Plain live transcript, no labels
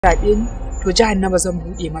zaɓe ni to jahannama zan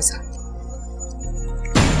buɗe masa.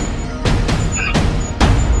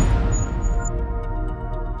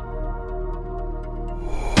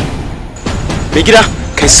 Mai gida,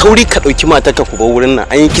 kai sauri ka ɗauki matarka ku bar wurin nan,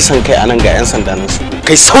 an yi kisan kai a nan ga 'yan sanda nan su.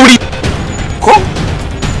 Kai sauri! Ko?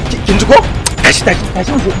 Kin ji ko? Tashi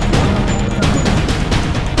mu.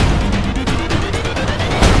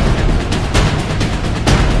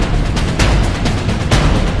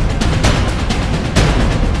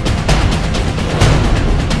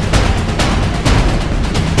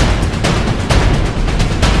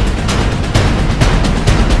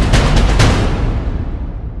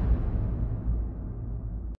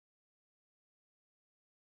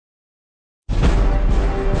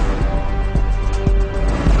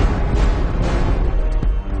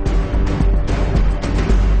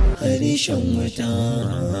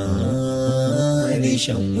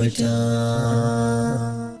 Rishan wata.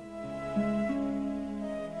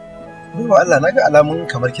 Duba Allah, na ga alamun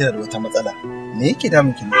kamar kina da wata matsala. Me yake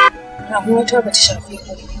damun ki ne? Damuwa ta bata shafe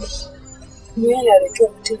ka ba. Mu yana da kyau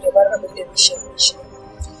mutum ya bar abin da bai shafe shi.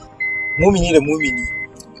 Mumini da mumini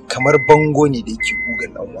kamar bango ne da yake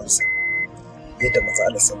gugan dan uwansa. Yadda manzo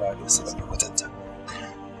Allah sallallahu alaihi wasallam ya kwatanta.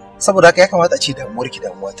 Saboda haka ya kamata a ce damuwar ki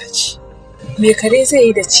damuwa ta ce. Me kare zai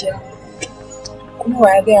yi da ciyawa? Kuma wa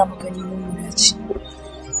ya gaya maka ni mummuna ce?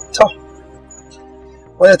 To,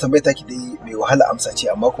 wannan tambayar taki dai mai wahala amsa ce,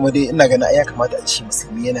 amma kuma dai ina ganin ya kamata a ce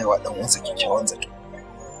musulmi yana wa dan uwansa kyakkyawan zato.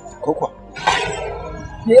 Ko kuwa?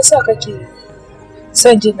 Me yasa kake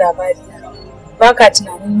son jin labari? Baka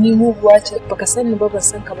tunanin ni muguwa ce, baka sani ba ban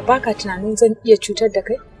san ka ba, baka tunanin zan iya cutar da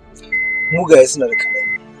kai? Mugaye suna da kamar,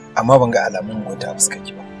 amma ban ga alamun mugunta a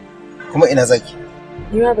fuskarki ba. Kuma ina zaki?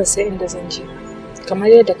 Ni ma ba sai inda zan je ba. Kamar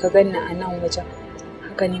yadda ka ganni a nan wajen.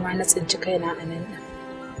 Haka ni ma na tsinci kaina a nan.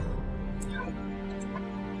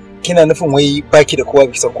 Kina nufin wai baki da kowa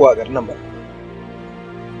bisa kowa a garin nan ba?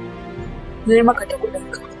 Ne maka ta kudin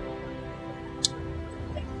ka.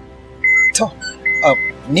 To,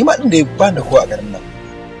 ni ma din da ba da kowa a garin nan.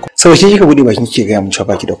 Saboda shi kika bude bakin kike ga mun cewa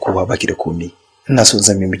baki da kowa, baki da komai. Ina so in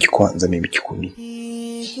zame miki kowa, in zame miki komai.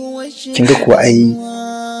 Kin ga kuwa ai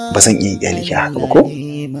ba zan iya iyali ki haka ba ko?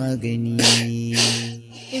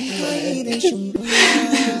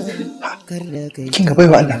 Kin ga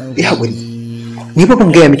baiwa Allah, ya haƙuri. Ni ba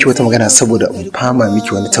ban gaya miki wata magana saboda in fama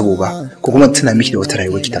miki wani tabo ba, ko kuma tuna miki da wata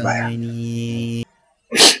rayuwar ki ta baya.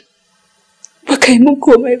 Ba kai mun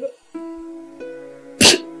komai ba.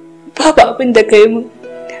 Babu abin da kai mun.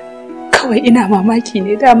 Kawai ina mamaki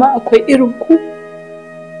ne, dama akwai irin ku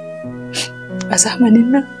a zamanin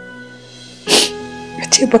nan.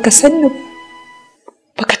 Kace baka sanni ba,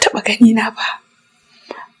 baka taɓa gani na ba,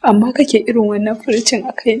 amma kake irin wannan furucin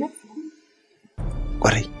a kaina.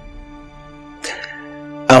 Kwarai.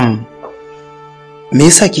 Me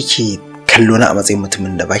yasa kike kallo na a matsayin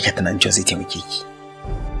mutumin da baki tunanin cewa zai taimake ki?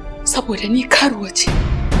 Saboda ni karuwa ce,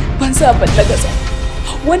 ban sa ballagaza,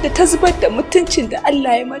 wanda ta zubar da mutuncin da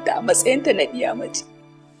Allah ya mata a matsayinta na iya mace,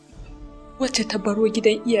 wacce ta baro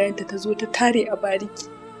gidan iyayenta ta zo ta tare a bariki.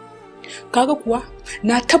 Kaga kuwa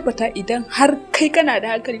na tabbata idan har kai kana da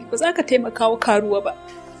hankali ba za ka taimaka wa karuwa ba.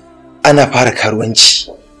 Ana fara karuwanci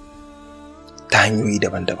ta hanyoyi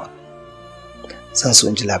daban-daban. San so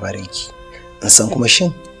in ji labarinki, in san kuma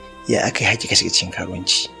shin ya aka yi hakika shiga cikin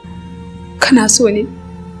karuwanci. Kana so ne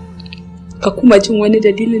ka kuma jin wani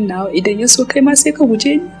dalilin nawa, idan ya so kai ma sai ka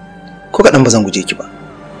guje ni? Ko kaɗan ba zan guje ki ba,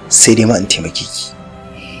 sai dai ma in taimake ki.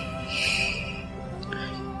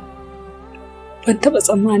 Ban taɓa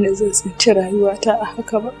tsammanin zan tsinci rayuwata a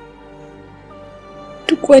haka ba.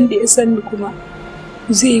 Duk wanda ya san ni kuma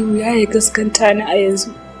zai yi wuya ya gaskanta ni a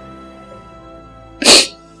yanzu.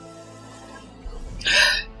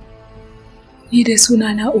 Ni dai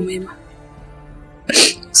sunana Umaima.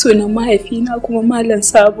 Sunan mahaifina kuma Malam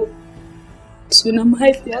Sabo. Sunan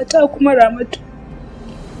mahaifiyata kuma Ramatu.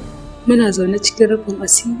 Muna zaune cikin rufin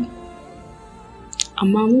asiri,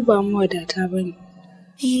 amma mu ba mu wadata ba ne.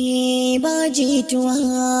 Ba jituwa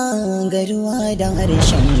ga ruwa da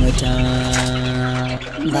harshen wuta,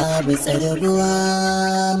 babu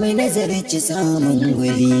tsarguwa mai nazarci samun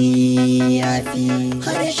guri ya fi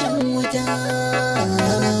harshen wuta,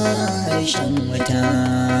 harshen wuta,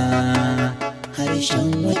 harshen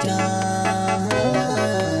wuta,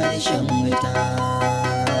 harshen wuta.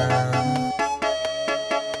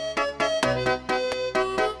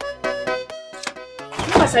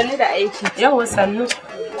 Sannu da aiki. Yawa sannu.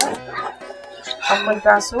 An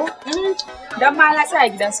taso? Dan ma na tsaya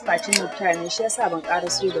gidan su facin mutane, shi yasa ban ƙara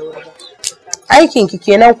so da wuri ba. Aikin ki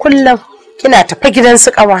kenan kullum kina tafi gidan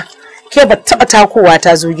su ƙawa. Ke ba taɓa takowa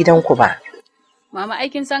ta zo gidanku ba. Mama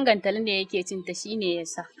aikin san gantalin da yake cinta shine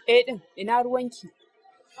yasa. Din ina ruwanki?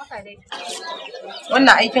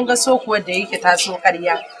 Wannan aikin gaso kuwa da yake taso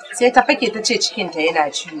ƙarya sai ta fake ta ce cikinta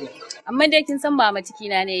yana ciwo. Amma dai kin san mama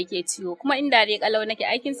cikina ne yake ciwo kuma inda dai kalau nake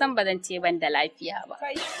aikin san ba zan ce ban da lafiya ba.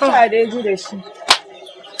 Ka dai ji da shi.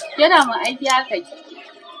 Yana ma aiki haka ki.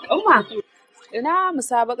 Umma, ina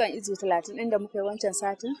musabakan izu 30 din da muka yi wancan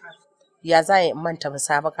satin? Ya za ya manta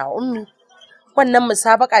musabaka ummi? Wannan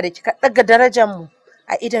musabaka da kika daga darajar mu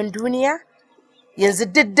a idan duniya? Yanzu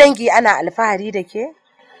duk dangi ana alfahari da ke?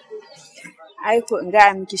 Aiko in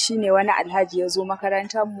gaya miki shine wani alhaji ya zo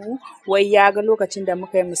makarantar mu wai ya ga lokacin da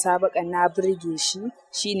muka yi musabakan na burge shi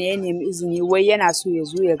shine ya nemi izini wai yana so ya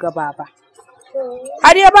zo ya ga baba.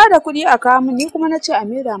 Har ya bada kuɗi a kawo ni kuma na ce a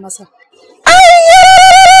maida masa.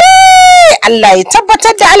 Allah ya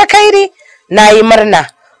tabbatar da alkhairi, na yi murna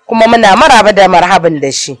kuma muna maraba da marhaban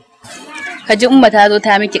da shi. Kaji umma ta zo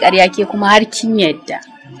ta miki ƙarya ke kuma har kin yadda.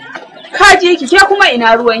 Ka je ki ke kuma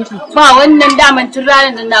ina ruwanki? Ba wannan daman tun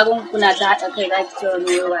ranar da na ga kuna ta haɗa kai za ki ce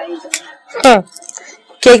wani waye.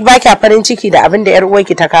 Ke ba kya farin ciki da abin da ƴar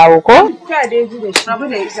uwarki ta kawo ko? Ka dai ji da shi. Abu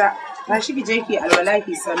da ita. Ba shi ki je ki alwala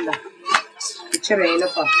ki sallah. Ki cire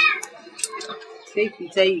uniform. Sai ki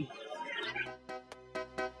ta yi.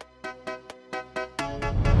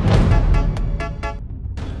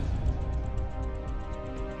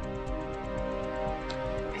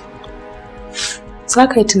 Za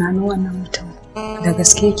ka yi tunanin wannan mutum da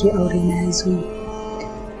gaske yake aure na ya zo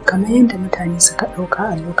kamar yadda mutane suka ɗauka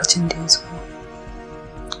a lokacin da ya zo.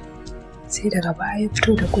 Sai daga baya ya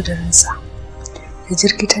fito da ƙudurinsa ya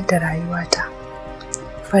jirkitar da rayuwata,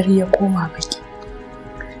 fari ya koma baki,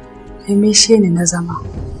 ya mishe ni na zama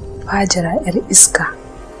fajira 'yar iska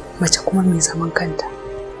mace kuma mai zaman kanta.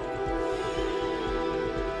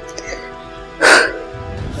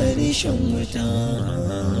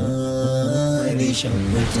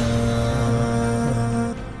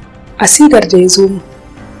 Asidar da ya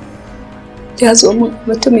zo min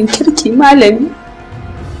mutumin kirki malami,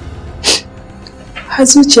 har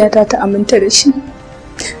zuciyata ta aminta da shi,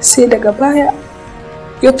 sai daga baya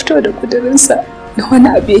ya fito da kudurinsa da wani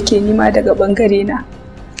abu yake nima daga bangare na.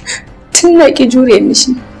 Tun na ki jure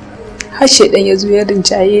mishi har shedan ya zo ya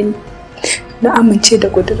rinjaye ni na amince da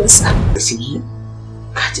kudurinsa.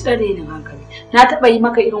 Ka ci ɗan renin hankali. Na taɓa yi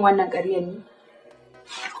maka irin wannan ƙaryar ne?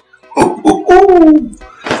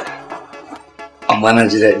 Amma na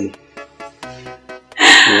ji daɗi.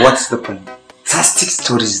 What's the fantastic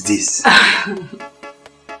story is this?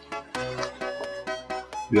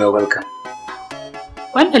 You are welcome.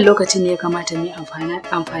 Wannan lokacin ne ya kamata mu yi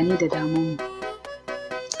amfani da damuwarmu.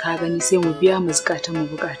 Ka gani sai mu biya mu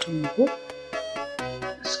bukatunmu ko?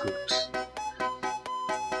 That's good.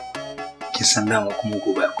 Kin san dama kuma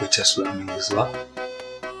gobe akwai casuwa mai zuwa?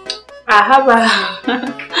 A haba.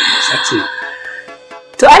 Sace.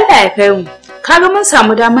 To Allah ya kai mu. Kaga mun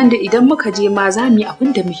samu daman da idan muka je ma za mu yi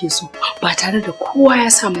abin da muke so ba tare da kowa ya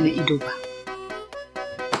sa mana ido ba.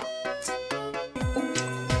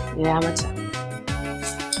 Ya mata.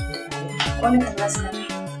 Wani class card.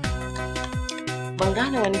 Ban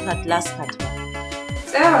gane wani class card ba.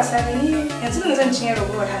 Tsaya wasa da ni yanzu ne zan cinye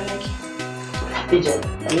ragowar hannunki. Bijan,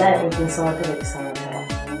 wallahi in kin san wata da isa wata ba.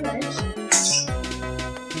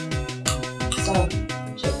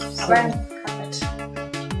 Bayan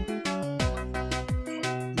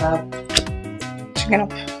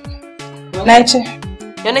na yi ce.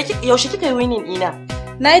 Yaushe kika yi winning ina?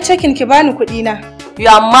 Na yi cekin ki bani kuɗi na. You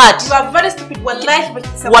are mad. You are very stupid. Wallahi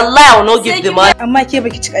baki saba. Wallahi I will not give the money. Amma ke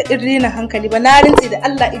baki cika irin hankali ba. Na rintse da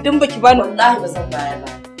Allah idan baki bani wallahi ba zan bayar ba.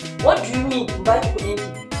 What do you mean in baki kuɗin ki?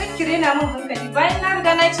 Kake rena mun hankali. Bayan na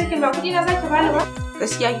riga na yi cekin ba kuɗi na zaki bani ba.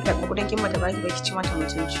 Gaskiya ki karɓi kuɗin kin mata baki baki ci mata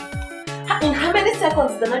mutunci. In how many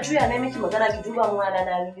seconds da na juya na miki magana ki duba mu wani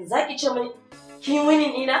na rufe zaki ce mini kin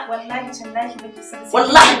winning ina? Wallahi tallahi baki san.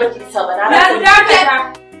 Wallahi baki isa ba na riga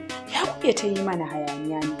ya kuke ta yi mana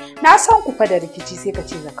hayaniya ne. Na san ku fa da rikici sai ka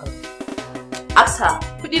ce zakaru. Aksa,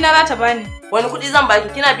 kuɗi na za ta bani. Wani kuɗi zan baki?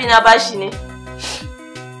 Kina bi na bashi ne?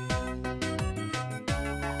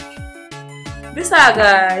 Bisa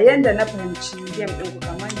ga yanda na fahimci game ɗin ku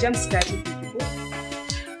kamar James ta tafi ko?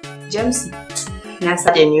 James na sa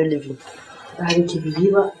da new living. Ba rike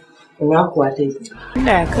bibi ba. Ina kuwa ta yi.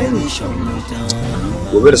 Allah ya kai ni.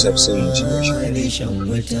 Gobe da safe sai mu ci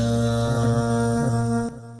shi.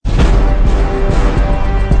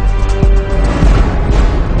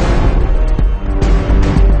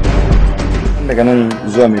 Daga nan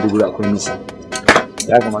zuwa Maiduguri akwai nisa.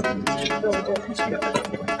 Ya kamata mu ci.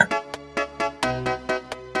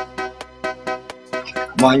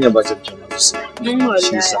 Amma hanya ba ta da kyau sosai. Mun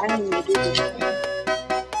wallahi hanyar Maiduguri.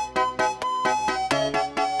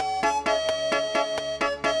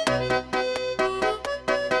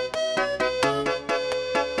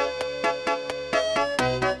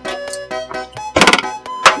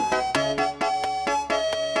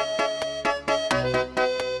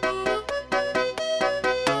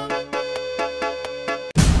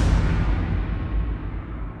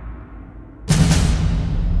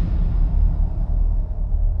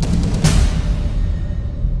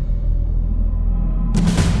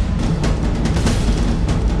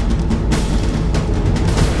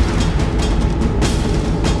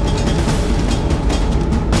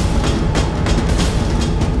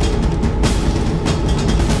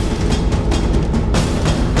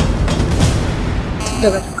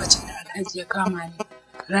 ya kama ni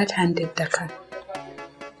right handed da kan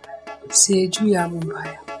sai ya juya min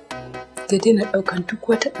baya da daina ɗaukan duk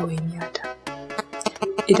wata ɗawainiyata.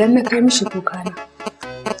 Idan na kai mishi kukana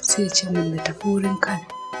sai ya ce min na tafi wurin kan.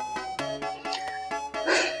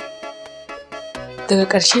 Daga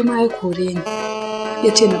ƙarshe ma ya kore ni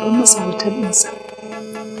ya ce na bar masa hotel ɗinsa.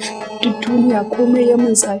 Duk duniya komai ya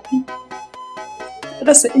min zafi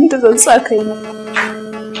rasa inda zan sa kaina.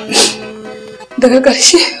 Daga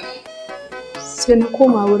ƙarshe sai na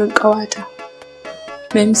koma wurin ƙawata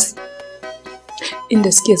Memsi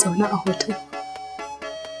inda suke zaune a hotel.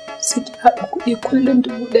 Suke haɗa kuɗi kullum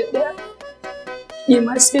 1,000. Ni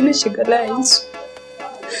ma sai na shiga layinsu.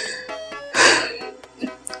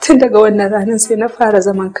 Tun daga wannan ranar sai na fara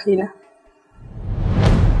zaman kaina.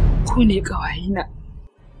 Ku ne ƙawayena.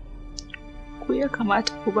 Ku ya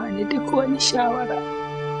kamata ku bani duk wani shawara.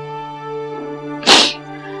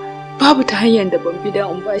 Babu ta hanyar da ban bi da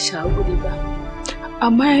in ba shi haƙuri ba.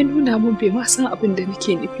 Amma ya nuna min bai ma san abin da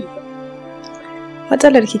nake nufi ba.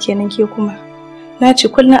 Matsalar ki kenan ke kuma. Na ci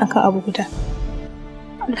kullum akan abu guda.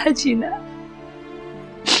 Alhaji na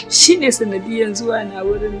shi ne sanadiyan zuwa na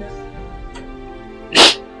wurin nan.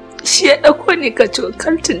 Shi ya ɗauko ni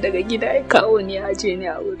kacokaltin daga gida ya kawo ni ya aje ni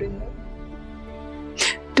a wurin nan.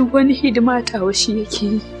 Duk wani hidima tawa shi yake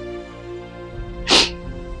yi.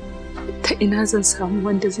 Ta ina zan samu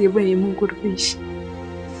wanda zai baye min gurbin shi?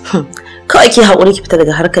 Kawai ki haƙuri ki fita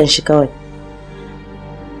daga harkan shi kawai.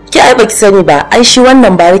 Ki ai baki sani ba, ai shi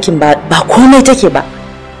wannan barikin ba komai take ba.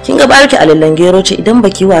 Kin ga bariki a lallan gero ce idan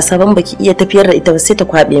baki wasa ban baki iya tafiyar da ita ba sai ta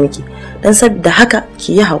kwabe miki. Dan saboda haka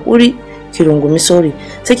ki yi haƙuri ki rungumi sori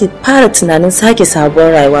sai ki fara tunanin sake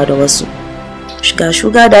sabuwar rayuwa da wasu.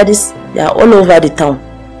 Sugar daddies they are all over the town.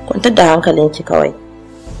 Kwantar da hankalinki kawai.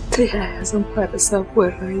 Ta yaya zan fara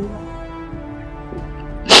sabuwar rayuwa?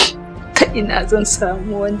 Ta ina zan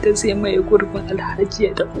samu wanda zai maye gurbin Alhaji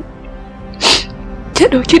ya dafu? Ta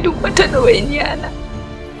ɗauki duk wata ɗawainiya na.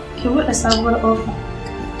 Ki buɗe sabuwar ofa.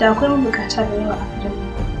 Da akwai mabukata da yawa a gidan.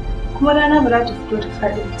 Kuma rana ba za ta fito ta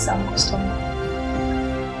faɗi ki samu kwastoma.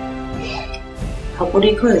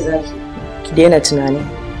 Haƙuri kawai zaki. Ki daina tunani.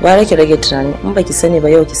 Bara ki rage tunani. In baki sani ba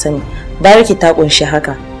yau ki sani. Bariki ta kunshi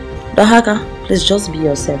haka. Don haka, please just be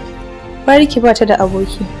yourself. Bariki ba ta da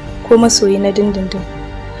aboki ko masoyi na dindindin.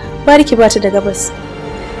 Bariki ba ta da gabas.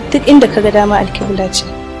 Duk inda ka ga dama alkibla ce.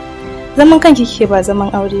 Zaman kanki kike ba zaman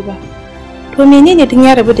aure ba. To menene din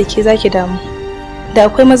ya rabu da ke zaki damu? Da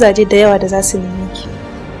akwai mazaje da yawa da za su neme ki.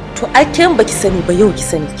 To ai kin baki sani ba yau ki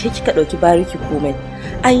sani ke kika dauki bariki komai.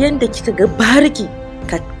 Ai yanda kika ga bariki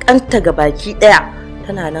ka kanta ga baki daya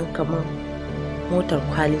tana nan kamar motar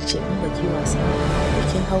kwali ce in baki wasa.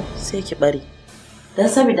 Kin hau sai ki bari. Dan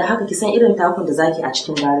saboda haka ki san irin takun da zaki a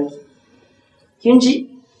cikin bariki. Kin ji?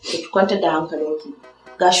 Ki kwantar da hankalinki.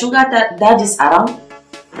 Ga sugar daddies around.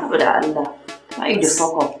 Saboda Allah. Ai da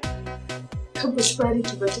soko. Tabbas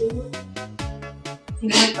bariki ba ta yi ba.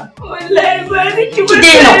 Wallahi bariki ba ta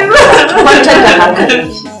yi ba. Kwantar da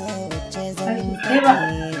hankalinki. Ba.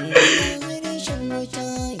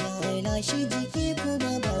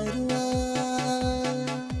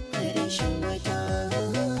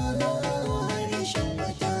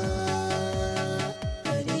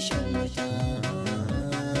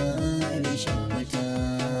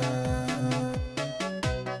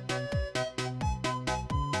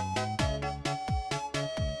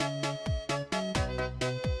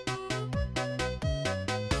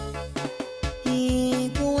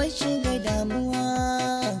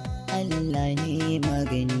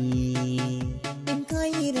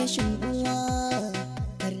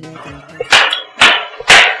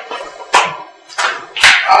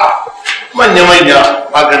 Manya-manya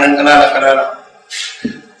maganin ƙanana-ƙanana.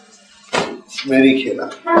 Mary kenan.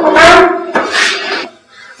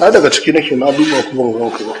 Na daga ciki nake na duba ku ban gan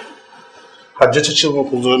ku ba. Hajji ta ce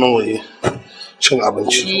muku zo nan waje cin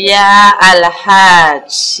abinci. Ya Alhaj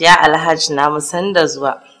na musan da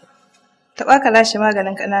zuwa. Taɓa ka lashe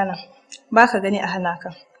maganin ƙanana. Ba ka gani a hana ka.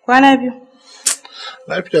 Kwana biyu.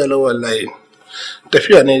 Lafiya lau wallahi.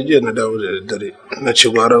 Tafiya ne jiya na dawo da daddare. Na ce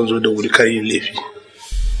gwaran zo da wuri kar yin laifi.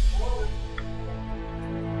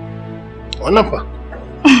 Wannan fa?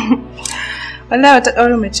 Wallahi wata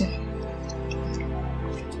ƙaurin mace.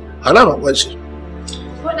 Alama ɓace.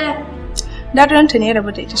 Daduranta ne ya rabu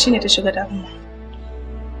da ita shine ta shiga damuwa.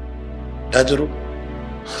 Daduro?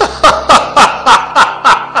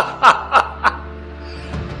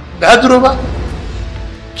 Daduro ba?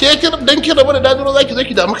 Ke dan kin rabu da daduro zaki zo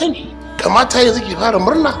ki damu kanki? Kamata yanzu ki fara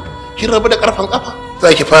murna. Kin rabu da karfan kafa.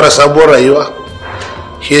 Zaki fara sabuwar rayuwa.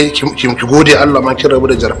 Ki gode Allah ma kin rabu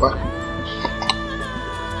da jarfa.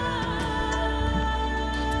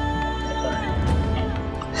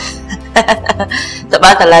 Ta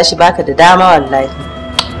baka lashi baka da dama wallahi.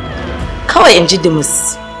 Kawai in ji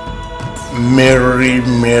dumus. Mary,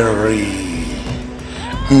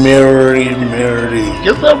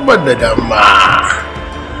 ki san ban da dama.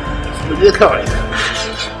 Mu je kawai.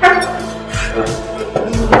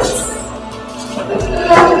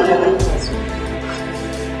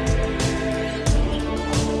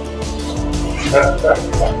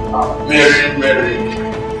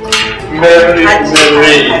 Mary.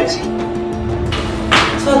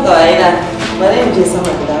 So ga ina bari in je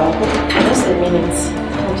sama da dawo ko just a minute.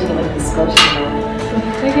 Kan ji da discussion.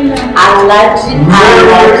 Alaji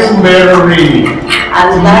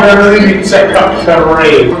Mary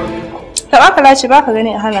secretary. Ta baka lace baka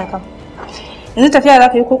gani a hana ka. Yanzu tafiya za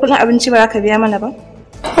ka yi ko kudin abinci ba za ka biya mana ba?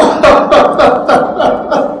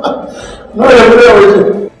 No, ya bude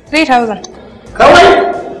waje. 3,000. Kawai.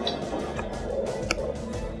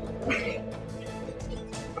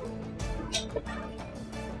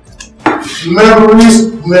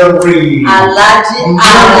 Mary. Alaji.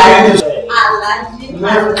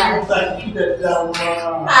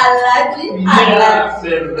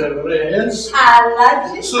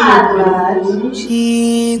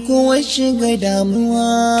 Kowa shiga damuwa.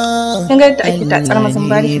 Kin ga yadda ake tatsar mazan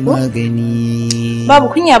bari ko? Babu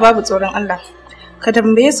kunya babu tsoron Allah. Ka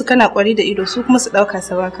tambaye su kana kwari da ido su kuma su dauka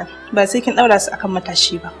su baka. Ba sai kin daura su akan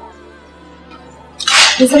matashi ba.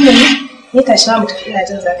 Kin san me? Ni tashi ma mu tafi ina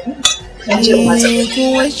jin zafi.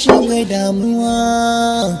 Kowa shiga damuwa.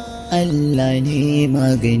 Allah ne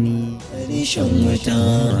magani. Rishan wata.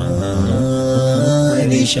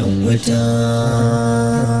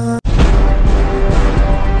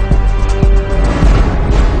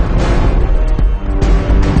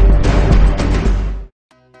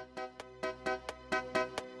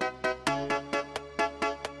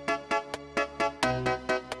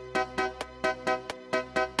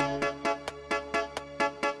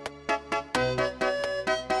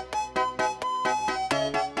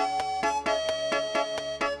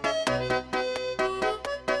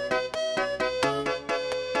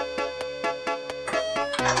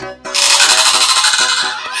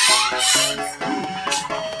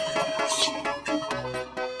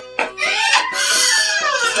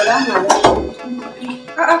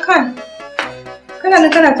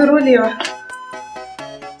 Kana ta rolewa.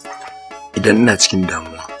 Idan ina cikin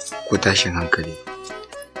damuwa ko tashin hankali,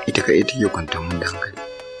 ita kai take kwantar mun da hankali.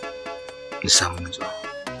 In samu nutsuwa.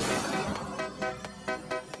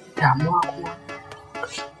 Damuwa kuma?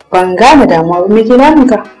 Ban gane damuwa ba, me ke damun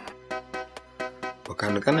ka?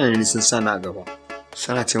 Bakana ne sun sa na gaba.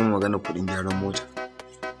 Sana ce mun magana kuɗin gyaran mota.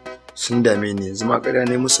 Sun dame ni yanzu ma ƙarya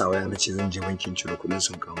ne musu waya na ce zan je bankin ciro kuɗin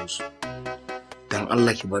sun kawo musu. Dan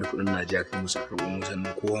Allah ki bar kuɗin Najeriya kai musu karɓo mu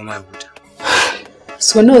sannan kowa ma ya huta.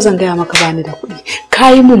 So nawa zan gaya maka bani da kuɗi? Ka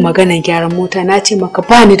yi mun maganar gyaran mota na ce maka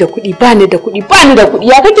bani da kuɗi.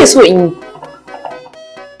 Ya kake so in yi?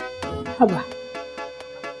 Haba.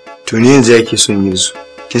 To ni yanzu yake son yi su.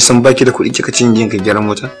 Kin san baki da kuɗi kika cin ka gyaran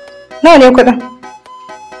mota? Nawa ne kuɗin?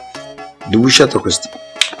 18,000.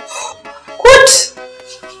 Kut!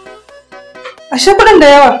 Ashe kuɗin da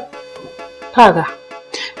yawa. Kaga.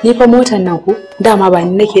 Ni fa motar nan ko dama ba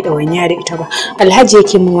ni nake ɗawainiya da ita ba. Alhaji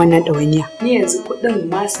yake min wannan ɗawainiya. Ni yanzu kuɗin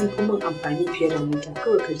ma sun fi min amfani fiye da mota.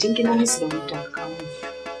 Kawai ka jingina musu da mota ka kawo.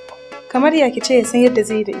 Kamar ya kice ya san yadda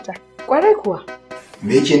zai yi da ita. Kwarai kuwa.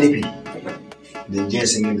 Me yake nufi? Dan je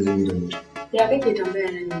san yadda zai yi da mota. Ya kake tambaya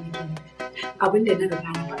nan ne nake. Abinda na riga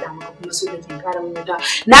na faɗa maka kuma so da kin ƙara min mota.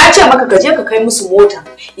 Na ce maka ka je ka kai musu mota.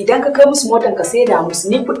 Idan ka kai musu motan ka saida musu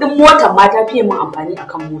ni kuɗin motar ma ta fiye min amfani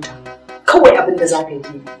akan mota. Kawai abin da za ka yi.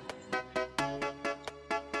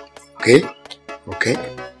 Okay.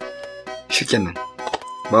 Shikenan.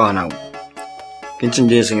 Ba wani abu. Kin cin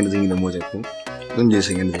je san yadda zan yi da mota ko? Zan je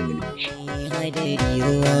san yadda zan yi. Hadari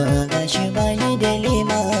ruwa gashi bani da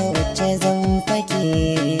lema wacce zan fake.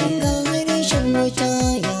 Ga harshen wuta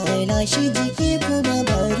ya lashe jiki kuma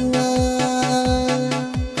ba ruwa.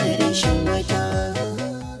 Harshen wuta.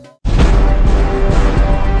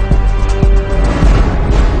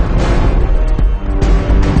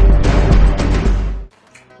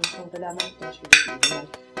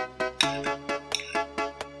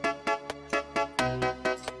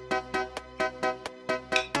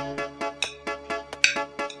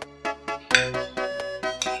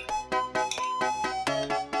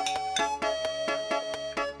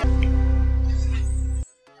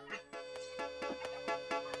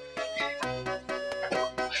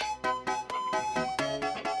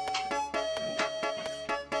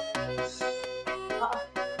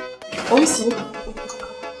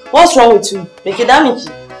 What's wrong with you? Me ke damin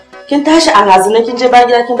ki? Kin tashi a razana kin je bayan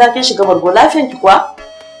gida kin da kin shiga bargo lafiyan ki kuwa?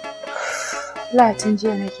 Latin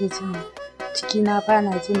jiya nake jin ciki na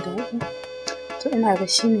bana jin daɗi. To ina ga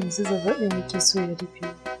shine yanzu zazzabin yake so ya rufe.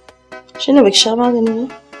 Shine baki sha magani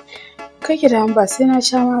ba? Kai ki da ba sai na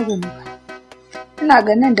sha magani ba. Ina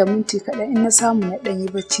ga nan da minti kaɗan in na samu na ɗan yi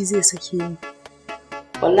bacci zai sake ni.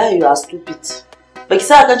 Wallahi you are stupid. Baki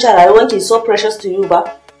sa kan cewa rayuwanki is so precious to you ba?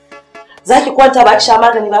 Zaki kwanta ba ki sha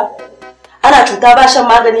magani ba? Ana cuta ba shan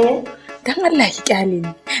magani ne? Dan Allah ki kyale ni.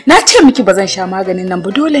 Na ce miki ba zan sha maganin nan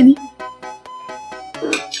ba dole ne.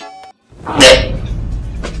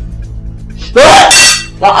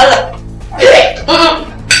 Dan Allah.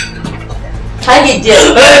 Hangi je.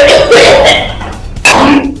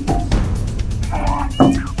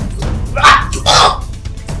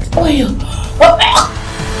 Oyo.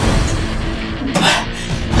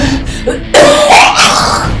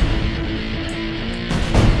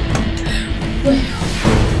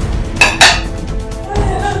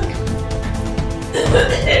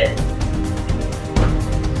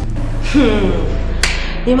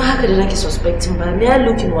 Ni ma haka da nake suspecting ba me ya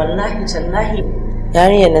looking wallahi tallahi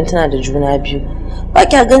yarinyar nan tana da juna biyu. Ba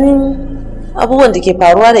kya ganin abubuwan da ke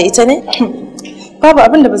faruwa da ita ne? Babu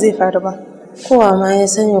abin da ba zai faru ba. Kowa ma ya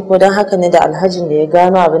sani ko dan haka ne da alhajin da ya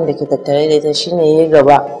gano abin da ke tattare da ita shine ya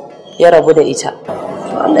gaba ya rabu da ita.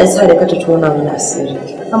 Allah ya sa da ka ta tona mana asiri.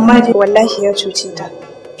 Amma dai wallahi ya cuce ta.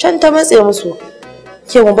 Can ta matse musu.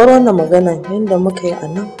 Ke mu bar wannan magana yanda muka yi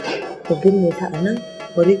anan, mu binne ta anan,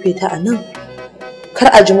 mu rufe ta anan. Kar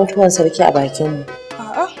a ji mutuwan sarki a bakin mu.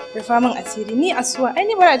 A'a, rufa min asiri ni asuwa. Ai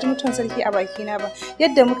ni ba a ji mutuwan sarki a bakina ba.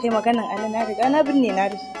 Yadda muka yi maganan anan na riga na binne na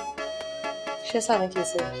rufe. Shi yasa nake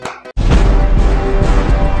sarki.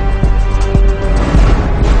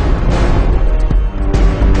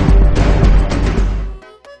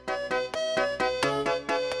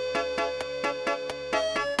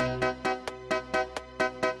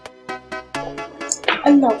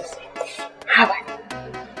 Allah haba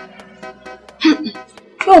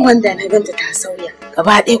yau wanda na ganta ta sauya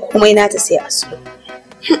gaba ɗaya komai nata sai a so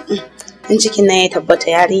in cikin nan ya tabbata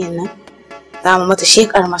yarinyar nan za mu mata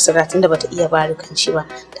shekar masara tunda bata iya barikanci ba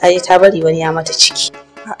ta je ta bari wani ya mata ciki.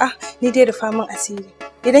 A'a ni dai rufa min asiri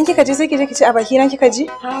idan kika je sai ki je ki ci a baki na kika ji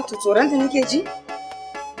ha to tsoron ta nake ji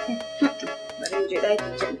bari je daki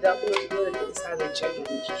ki da kuma dole ki sa zancen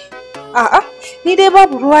ki. A'a ni dai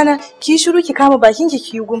babu ruwana ki shiru ki kama bakin ki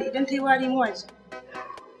ki gum idan tayi wari mu waje.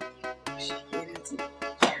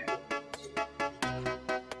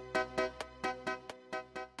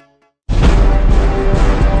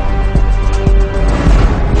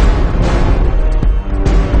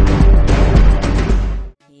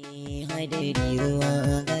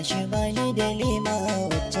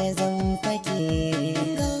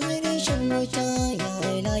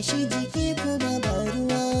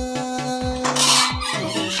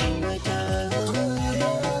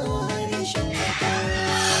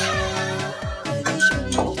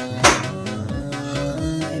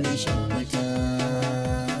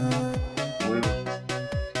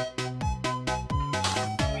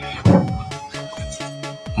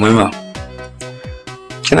 Muhimma,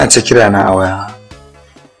 kina ta kira na a waya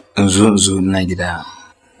in zo na gida.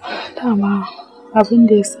 Dama abin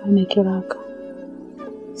da ya sa na kira ka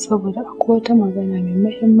saboda akwai wata magana mai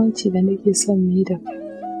muhimmanci da nake son mu yi da kai.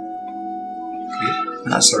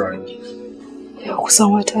 Na saurare ki. Ya kusan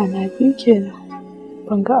wata na biyu kenan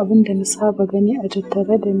ban ga abin da na saba gani a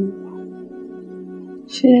tattare da ni ba.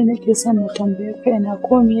 Shi ne nake son na tambaye kaina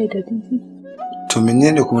ko me dalili. To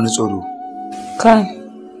menene kuma na tsoro?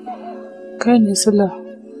 Kai ne sila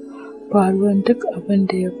faruwan duk abin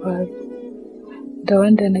da ya faru da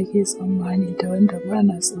wanda nake tsammani da wanda ba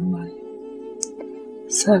na tsammani.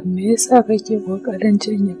 Me yasa kake kokarin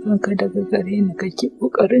janye kanka daga gare ni kake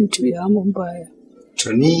kokarin juya mun baya? To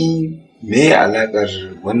ni me alakar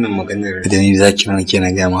wannan maganar da ni zaki mana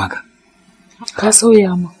kenan ga haka? Ka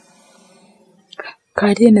sauya min. Ka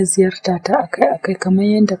daina ziyarta ta akai-akai kamar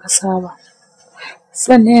yadda ka saba.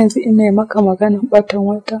 Sannan yanzu ina yi maka maganar batan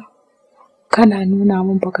wata. Kana nuna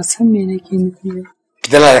min baka san me nake nufi ba.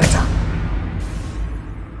 Ki dalalata.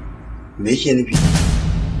 Me yake nufi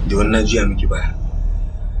da wannan jiya miki baya?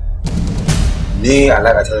 Ne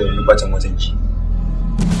alaka ta da wani batan watanki.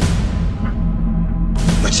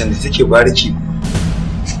 Macen da take bariki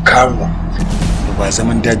karuwa da ba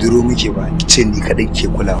zaman dadiro muke ba ce ni kadai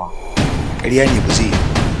ke kulawa. Ƙarya ne ba zai yi.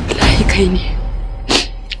 Wallahi kai ne.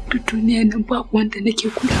 Duk duniya nan babu wanda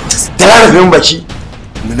nake kulawa. Dalalata min baki.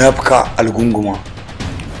 Munafuka algunguma.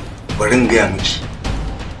 Bari in gaya miki.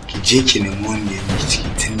 Ki je ki nemi wanda ya miki ciki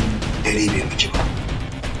tun dare bai miki ba.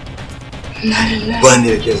 Ba ni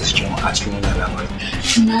da ke cikin a cikin wannan lamari.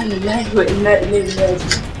 Inna lillahi wa inna ilaihi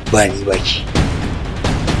raji'un. Ba ni baki.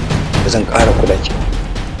 ba zan ƙara kula ki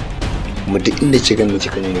kuma duk inda ki gani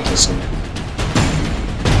kika nuna kin san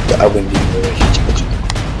da abin da ya shi kika ji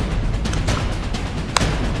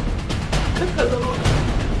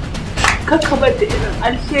kakka bar da irin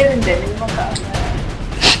alherin da ne maka a baya.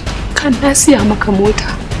 Kan na siya maka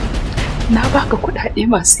mota na baka kuɗaɗe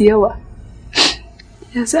masu yawa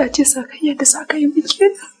yanzu a ce sakayyar da sakayin biki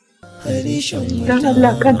na don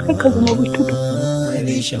Allah kan kakka zama bututu.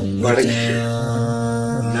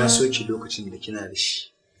 Na so ki lokacin da kina da shi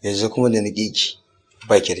yanzu kuma da nake ki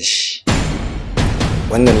ba ki da shi.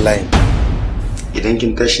 Wannan line idan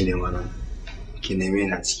kin tashi ne mana ki neme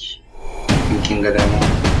na ciki in kin ga dama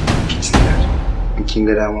ki tsira in kin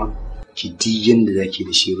ga dama ki di yanda zaki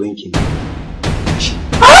da shi ruwan ki ne shi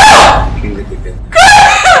kin ga tafiya.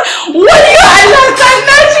 Wayo Allah kan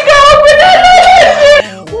na shiga guda ne.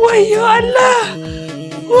 Wayo Allah.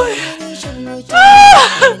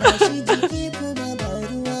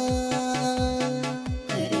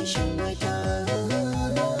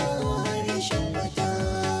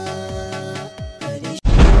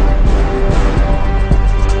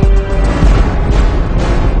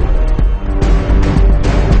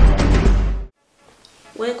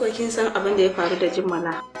 Wai ko kin san abin da ya faru da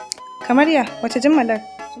Jimmala? Kamar ya wace Jimmalar?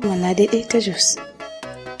 Jimmala daidai ta Jos.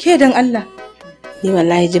 Ke dan Allah. Ni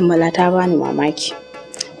wallahi Jimmala ta bani mamaki.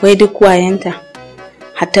 Wai duk wayanta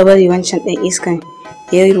har ta bari wancan dan iskan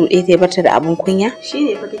ya ruɗe ta barta da abun kunya?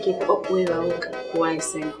 Shine fa take taba koyewa wai kowa ya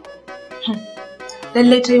sani.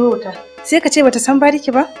 Lalle ta yi wauta. Sai ka ce bata san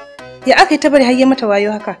bariki ba? Ya aka yi ta bari har ya mata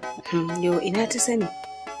wayo haka? Yo ina ta sani.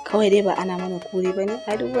 Kawai dai ba ana mana kuri bane,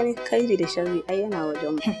 a duk wani kairi da sharri ai yana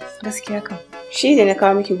wajen mu. Gaskiya kan. Shi da na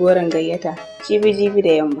kawo miki goron gayyata, jibi da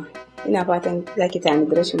yamma. Ina fatan zaki tani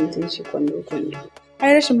da rashin mutunci kwando.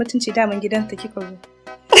 Ai rashin mutunci daman gidanta kika zo.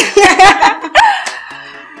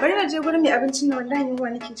 Bari na je gurin mai abincin nan wallahi yunwa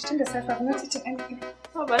nake ci tun da safa kuma ci cin ɗan.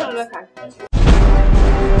 To bari in raka.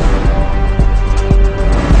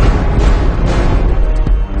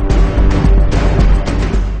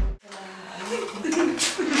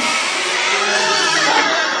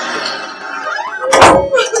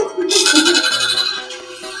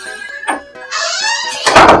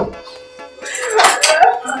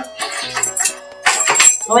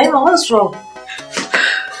 Mama, what's wrong?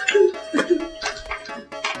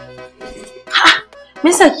 Me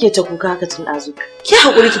yasa kike ta kuka haka tun azu? Ki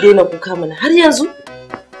hakuri ki daina kuka mana har yanzu?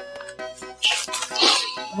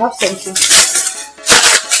 Have something.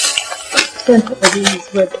 Kan taɓa daina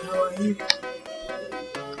zubar da hawaye.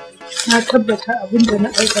 Na tabbata abin da na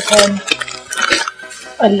aikata ne.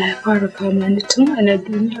 Allah ya fara kama ni tun a na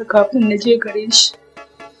duniya kafin na je gare shi.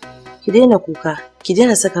 Ki daina kuka, ki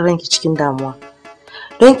daina saka ranki cikin damuwa.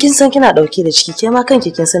 Don kin san kina dauke da ciki, ke ma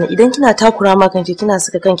kanki kin sani idan kina takura ma kanki kina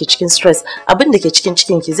saka kanki cikin stress, abin da ke cikin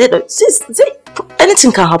ki zai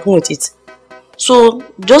anything can happen with it. So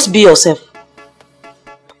just be yourself.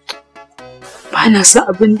 Ba na san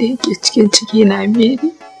abin da yake cikin ciki na Mary.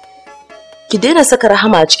 Ki daina saka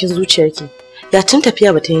rahama a cikin zuciyarki. Ya tun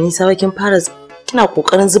tafiya bata yi nisa ba kin fara kina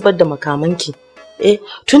kokarin zubar da makamanki.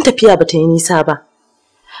 Tun tafiya bata yi nisa ba.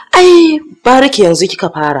 Ai bariki yanzu kika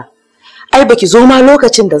fara. Ai baki zo ma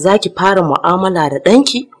lokacin da zaki fara mu'amala da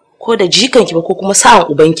danki ko da jikanki ba ko kuma sa'an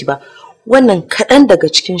ubanki ba. Wannan kaɗan daga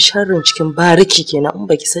cikin sharrin cikin bariki kenan in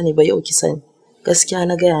baki sani ba yau ki sani. Gaskiya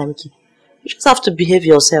na gaya miki. You just have to behave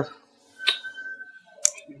yourself.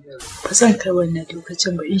 Ba zan kai wannan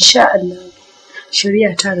lokacin ba insha Allah.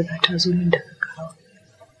 Shari'a ta riga ta zo min da gaggawa.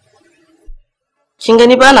 Kin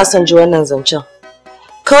gani ba na son ji wannan zancen.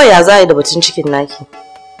 Kawai ya za a yi da batun cikin naki.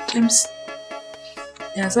 James,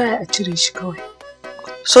 ya za a cire shi kawai.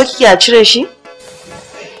 So kike a cire shi?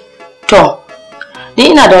 To, ni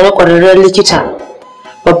ina da wani ƙwararren likita.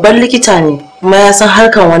 Babban likita ne kuma ya san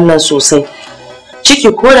harkan wannan sosai.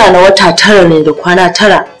 Ciki koda na wata 9 ne da kwana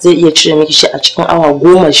 9 zai iya cire miki shi a cikin awa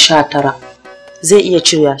 19. Zai iya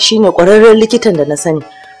cirewa, shine ƙwararren likitan da na sani.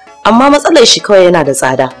 Amma matsalar shi kawai yana da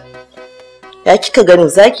tsada. Ya kika gani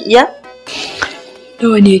zaki iya?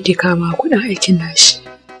 Nawa ne yake kama kuɗin aikin nashi?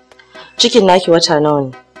 Cikin naki wata nawa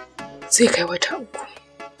ne? Zai kai wata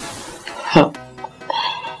 3.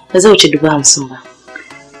 Ba zai wuce 50 ba.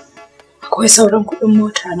 Akwai sauran kuɗin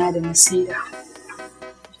mota na da na siya.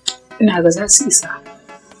 Ina ga za su isa.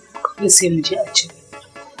 Kawai sai mu je a cire.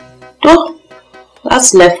 To,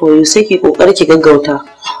 that's left for you. Sai ki kokari ki gaggauta.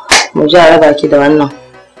 Mu ji a raba ki da wannan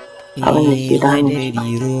abin da ke damu.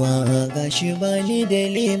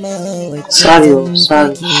 Sorry.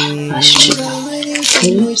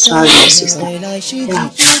 Sorry, sister.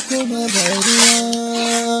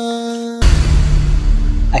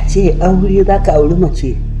 A ce aure za ka auri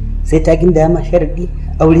mace sai ta ginda ma sharadi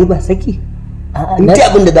aure ba saki in ta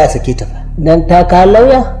abin da za a sake ta fa dan ta ka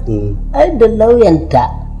lauya ai da lauyanta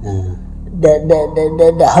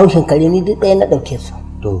da haushin kare ni duk ɗaya na ɗauke su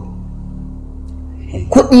to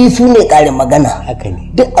kuɗi su ne ƙarin magana haka ne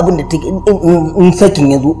duk abin da in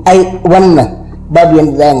sakin ya zo ai wannan babu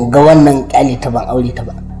yadda za ga wannan ƙyale ta ban aure ta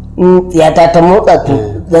ba tsiyata ta motsa to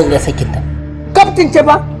zan iya sakin ta kaftin ce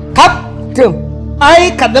ba kaftin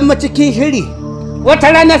ai ka zama cikin shiri wata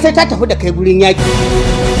rana sai ta tafi da kai gurin yaƙi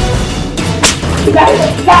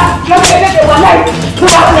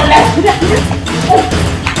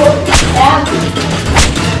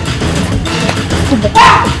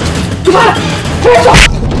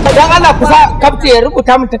dan Allah kusa kaftin ya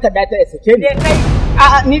rubuta min takarda ta sake ni a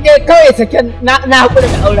ni dai kawai sake na hakuri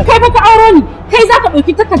da auren kai baka auro ni kai zaka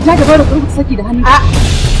dauki takarda da barin rubuta saki da hannu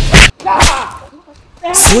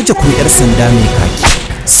soja ko yar sanda mai kaki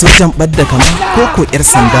sojan ɓadda kama ko yar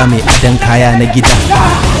sanda mai adan kaya na gida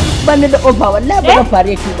bani da oba wallahi ba zan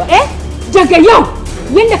fare ki ba daga yau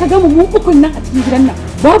yanda ka gama mu ukun nan a cikin gidan nan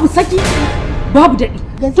babu saki babu daɗi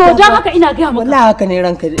to don haka ina gaya maka wallahi haka ne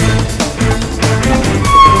ranka dai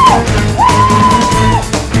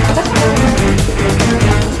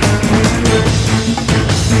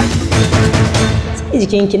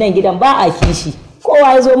jikin ki nan gidan ba a kishi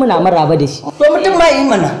kowa ya zo muna maraba da shi to mutum ma yi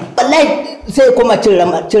mana wallahi sai kuma cin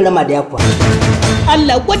rama da yakwa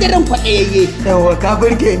Allah gwadaran kwaɗayayye yawa ka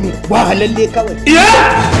burge ni ba halalle kawai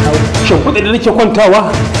shin kuɗi da nake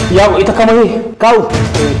kwantawa yawo ita kamar kawo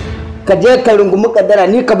ka je ka rungumi kaddara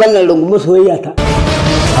ni ka bannan rungumi soyayya ta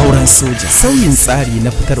auren soja sauyin tsari na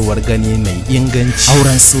fitarwar gani mai inganci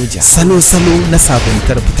auren soja salo-salo na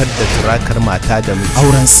sabuntar fitar da turakar mata da miji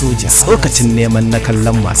auren soja tsokacin neman na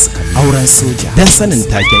kallon masu kallo auren soja dan sanin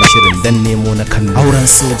taken shirin dan nemo na kallo auren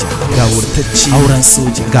soja ga wurtacci auren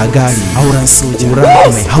soja gagari auren soja wurin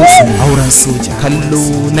mai hausa auren soja kallo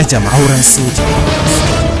na jama'a auren soja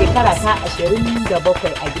shekara ta 27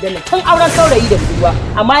 a gidan nan tun auren saurayi da budurwa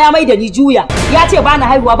amma ya mai da ni juya ya ce ba na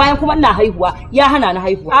haihuwa bayan kuma ina haihuwa ya hana na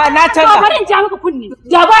haihuwa a na canza bari in ja maka kunni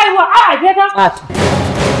da ba haihuwa a ke ka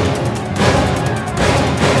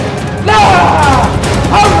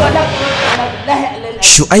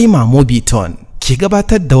Shu'aima Mobiton ke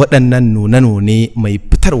gabatar da waɗannan nune-nune mai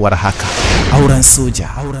fitarwar haka auren soja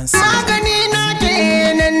auren soja magani na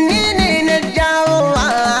kenan ni ne na jawo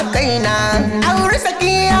a kaina aure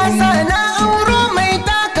saki ya sana auro mai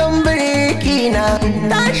takan birki na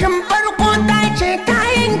tashin farko ta ce ta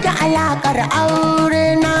yanke alakar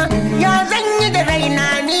aure na ya zan yi da raina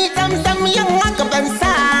ni zamzam yin haka ban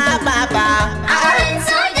saba ba auren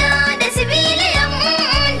soja da sibiliyan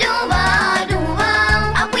duba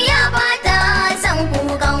akuya ba ta san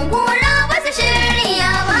kukan kura ba su shirya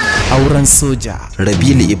ba auren soja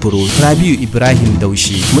Rabiu Ibrahim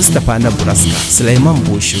Daushe Mustapha na Buraska Sulaiman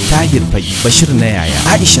Bosho Tahir Fagi Bashir na Yaya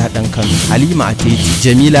Aisha Dan Kano Halima Ateti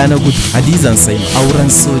Jamila na Gudu Hadizan Sai auren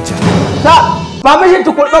soja ta ba mishin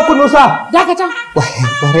tukurɗa kunu sa dakata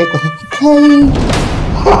bare kai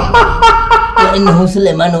wa innahu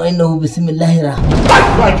Sulaiman wa innahu bismillahir rahmanir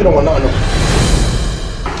ba kiran wannan anan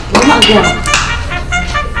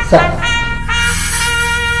sa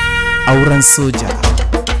auren soja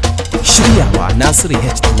shiryawa Nasiru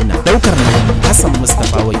H. Tuna daukar nauyi Hassan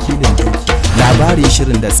Mustapha wakilin duki labarin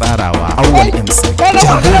shirin da tsarawa Awwal MC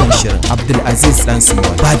jagoran shirin Abdulaziz Dan Siman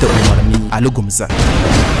ba da umarni Ali Gumza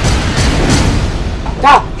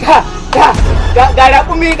ga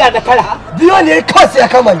raƙumi ga zakara biyo ne kawai sai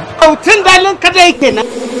kama ni autun dalin kada yake nan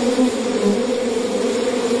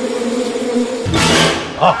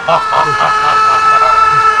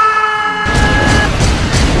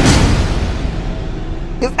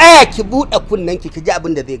ki tsaya ki buɗe kunnen ki ji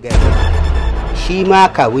abin da zai gaya shi ma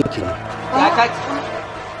kawun ki ne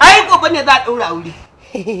ai gobe ne za a ɗaura aure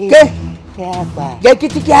ke ki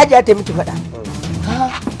ciki hajiya ta miki faɗa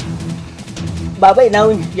baba ina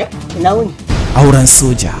wuni auren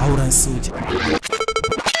soja auren soja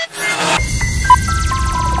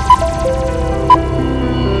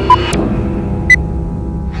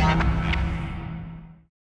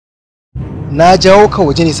na jawo ka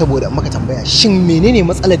waje ne saboda maka tambaya shin menene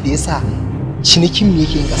matsalar da yasa cinikin me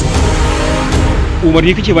yake yin kasa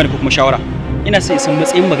umarni kake bani ko kuma shawara ina sai san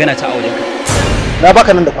matsayin magana ta aure ka na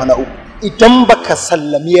baka nan da kwana uku idan baka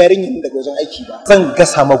sallami yarinyar daga wajen aiki ba zan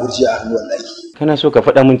gasa ma gurji a hannu wallahi kana so ka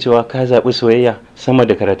faɗa min cewa ka zaɓi soyayya sama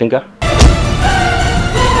da karatunka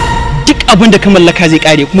duk abin da ka mallaka zai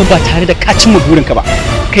kare kuma ba tare da ka cimma burinka ba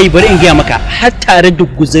kai bari in gaya maka har tare da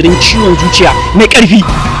guzarin ciwon zuciya mai ƙarfi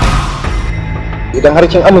idan har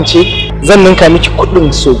kin amince zan ninka miki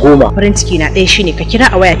kuɗin so 10 farin ciki na ɗaya shine ka kira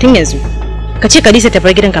a waya tun yanzu Ka ce Kalisa ta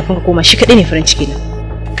bar gidan kafin ka koma, shi kaɗai ne farin ciki na.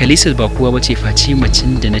 Kalisa ba kowa bace face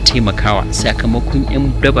macin da na taimakawa sakamakon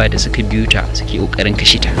 'yan daba da suka biyo ta suke kokarin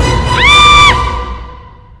kashe ta.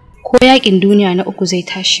 Ko yakin duniya na uku zai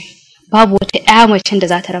tashi, babu wata ƴa macen da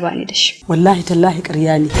za ta raba ni da shi. Wallahi tallahi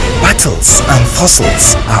ƙarya ne. Battles and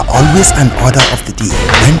tussles are always an order of the day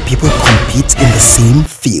when people compete in the same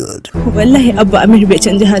field. Wallahi Abba Amir bai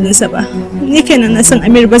canji halinsa ba. Ni kenan na san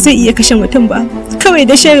Amir ba zai iya kashe mutum ba. Kawai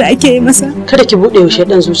da sharri ake yi masa. Kada ki bude wa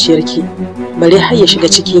shedan zuciyarki. Bare har ya shiga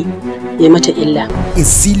ciki ya mata illa. A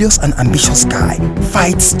zealous and ambitious guy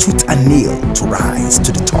fights tooth and nail to rise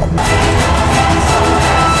to the top.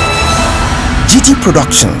 GT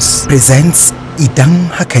Productions presents Idan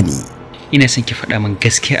Haka Ne. Ina son ki faɗa min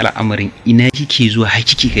gaskiya al'amarin ina kike zuwa har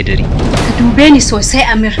kike ga dare. Ka dube ni sosai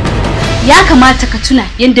Amir. Ya kamata ka tuna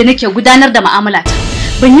yadda nake gudanar da mu'amalata.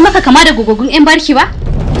 Ban yi maka kama da gogogun 'yan barki ba?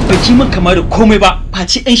 Ban yi maka kama da komai ba,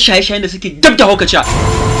 face 'yan shaye-shayen da suke dab da haukaciya.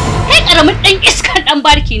 Kai karamin dan iskan dan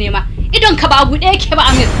barki ne ma. Idon ka ba abu ɗaya yake ba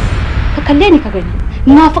Amir. Ka kalle ni ka gani.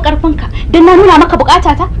 Na fi karfin ka dan na nuna maka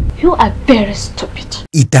bukatata. You are very stupid.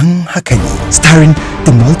 Idan Haka Ne, starring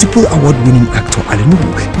the multiple award-winning actor Ali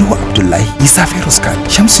Nuhu Abdullahi, Isa Feroz Khan,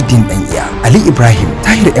 Shamsuddin Danya, Ali Ibrahim,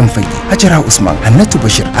 Tahir M. Fagi, Hajara Usman, Hannatu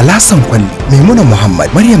Bashir, Alasan Kwalli, Maimuna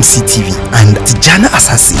Muhammad, Maryam CTV, and Tijjana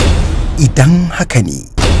Asasi. Idan Haka Ne.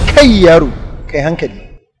 Kai yaro, kai hankali.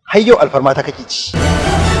 Har yau alfarma ta kake ci.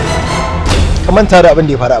 Ka manta da abin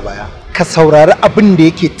da ya faru a baya. Ka saurari abin da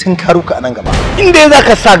yake tunkaro ka a nan gaba. Inda za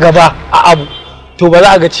ka sa gaba a abu, to ba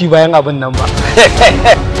za a ga ci bayan abin nan ba.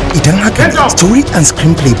 Idan Haka Ne, story and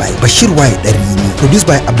screenplay by Bashir Y. Darini, produced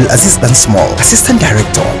by Abdulaziz Dan Small, assistant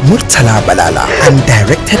director Murtala Balala, and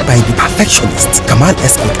directed by the perfectionist Kamal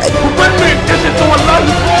S. Alkali.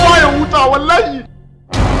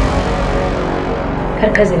 Kar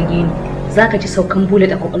ka zarge ni, zaka ji saukan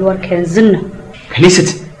bullet a kwakwalwarka yanzu nan.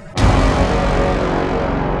 Kalisat.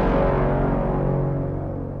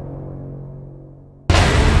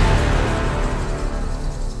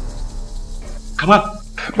 Kamal,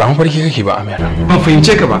 ba mafarki kake ba Amira. Ban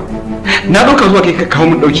fahimce ka ba. Na dauka zuwa kai ka kawo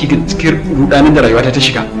min dauki cikin rudanin da rayuwata ta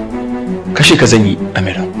shiga. Kashe ka zan yi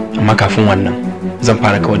Amira, amma kafin wannan zan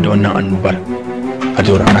fara kawar da wannan annobar a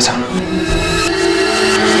doron ƙasa.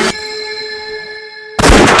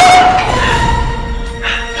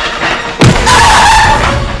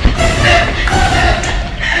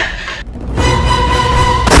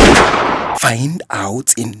 Find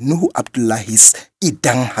out in Nuhu Abdullahi's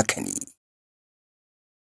Idan Haka Ne.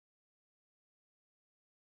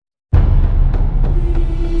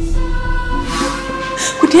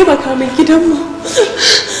 Ku taimaka min gidanmu.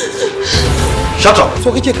 Shut up.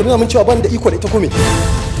 So kake ka nuna min cewa ban da iko da ita ko me?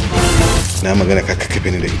 Na magana ka kakkafe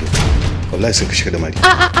ni da ido. Wallahi sun kashe ka da mari.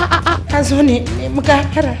 Ka zo ne mu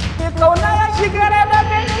gafara. Kauna ya shiga da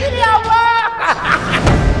yawa.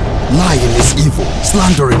 Lying is evil,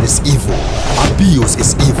 slandering is evil, abuse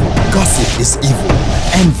is evil, gossip is evil,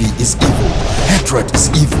 envy is evil, hatred is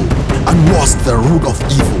evil, and what's the root of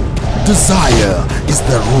evil? Desire is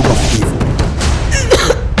the root of evil.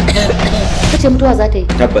 Kace mutuwa za ta yi.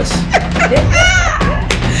 Tabbas.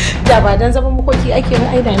 Da ba dan zaman makoki ake na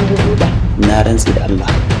aida ni da. Na rantsi da Allah,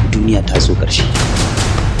 duniya ta zo ƙarshe.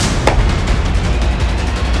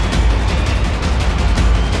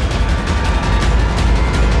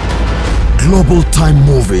 Global Time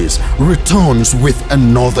Movies returns with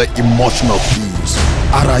another emotional piece.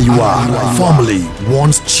 Arayua, formerly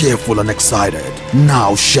once cheerful and excited,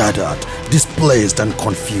 now shattered, displaced and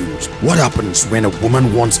confused. What happens when a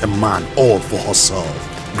woman wants a man all for herself?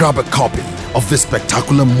 Grab a copy of this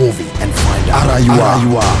spectacular movie and find out. Arayua.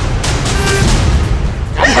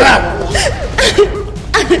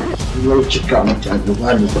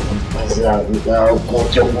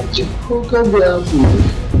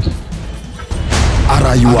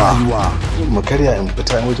 Arayuwa. Mu karya in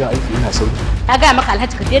fita wajen aiki ina sauki. Ka ga maka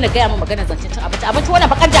Alhaji ka daina gaya min magana zancen cin abinci. Abinci wannan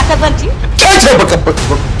bakar jakar zanci? Kece baka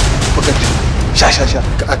sha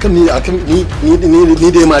akan ni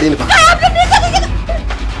da ya mare ni fa.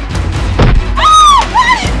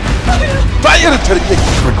 Bayar tarbiya.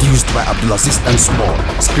 Produced by Abdulaziz and Small,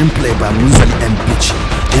 screenplay by Munzali M. Bichi,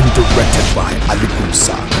 and directed by Ali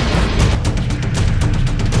Kumsa.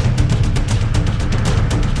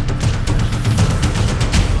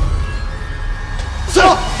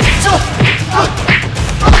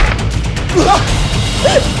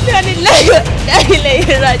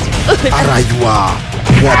 Arayuwa,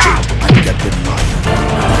 watch it and get the money.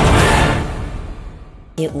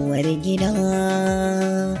 Uwar gida,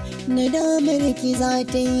 nadamar ki za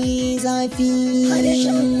ta yi zafi.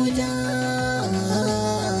 Harshen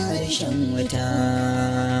wuta,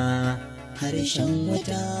 harshen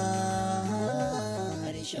wuta,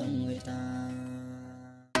 harshen wuta.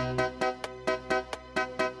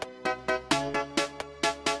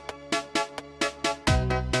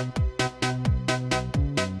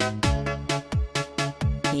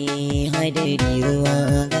 Hadari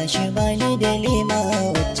ruwa gashi bani da lema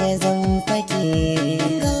wacce zan fake,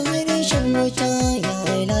 ga harshen wuta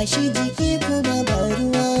ya lashe jiki kuma ba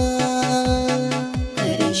ruwa.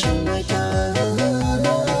 Harshen wuta,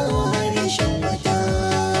 harshen wuta,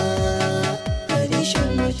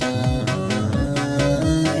 harshen wuta,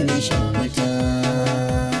 harshen wuta.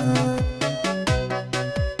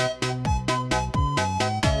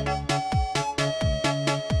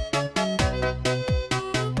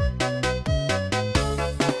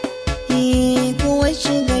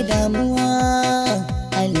 Shiga damuwa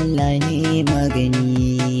Allah ne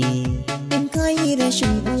magani, in kayi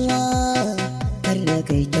rashin uwa kar da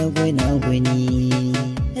kai ta gunaguni.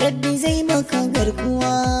 Rabbi zai maka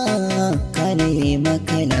garkuwa kana yi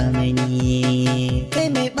maka lamani, kai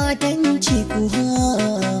mai batanci kuwa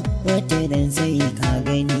wata dan sai ka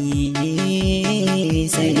gani,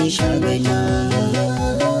 sai sha gani.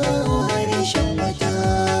 Harshen wata,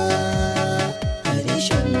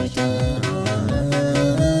 harshen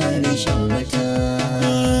wata,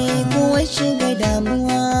 kowa shiga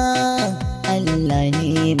damuwa Allah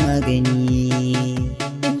ne magani,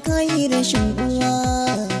 in kayi rashin uwa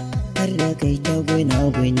kar da kai ta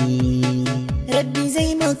gunaguni. Rabbi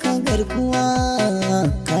zai maka garkuwa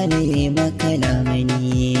kana yi maka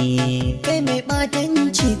lamani, kai mai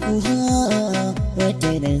batanci kuwa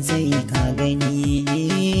wata dan sai ka gani,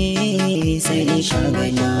 sai sha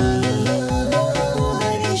gani.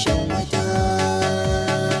 Harshen wata,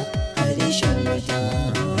 harshen wata,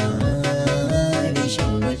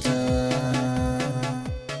 harshen wata.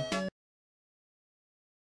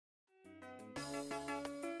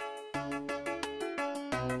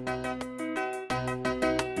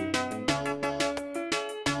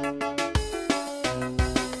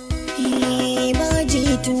 Ba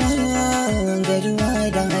jituwa garuwa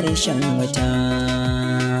da harshen wata,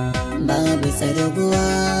 babu tsarguwa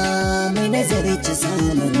mai nazarci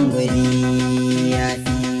samun gwani ya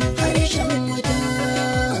fi. Harshen wata,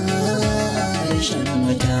 harshen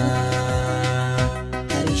wata,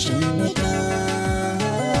 harshen wata,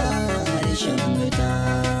 harshen wata.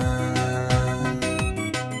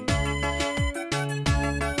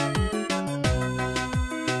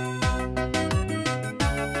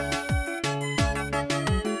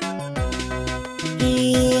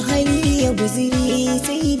 Hali ya guziri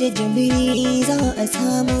sai da jimiri za a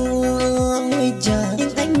samu hujja, in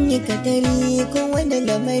an yi kadari ko wani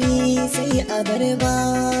lamari sai a bar ba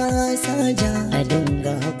saja, a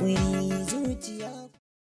dinga haƙuri zuciya.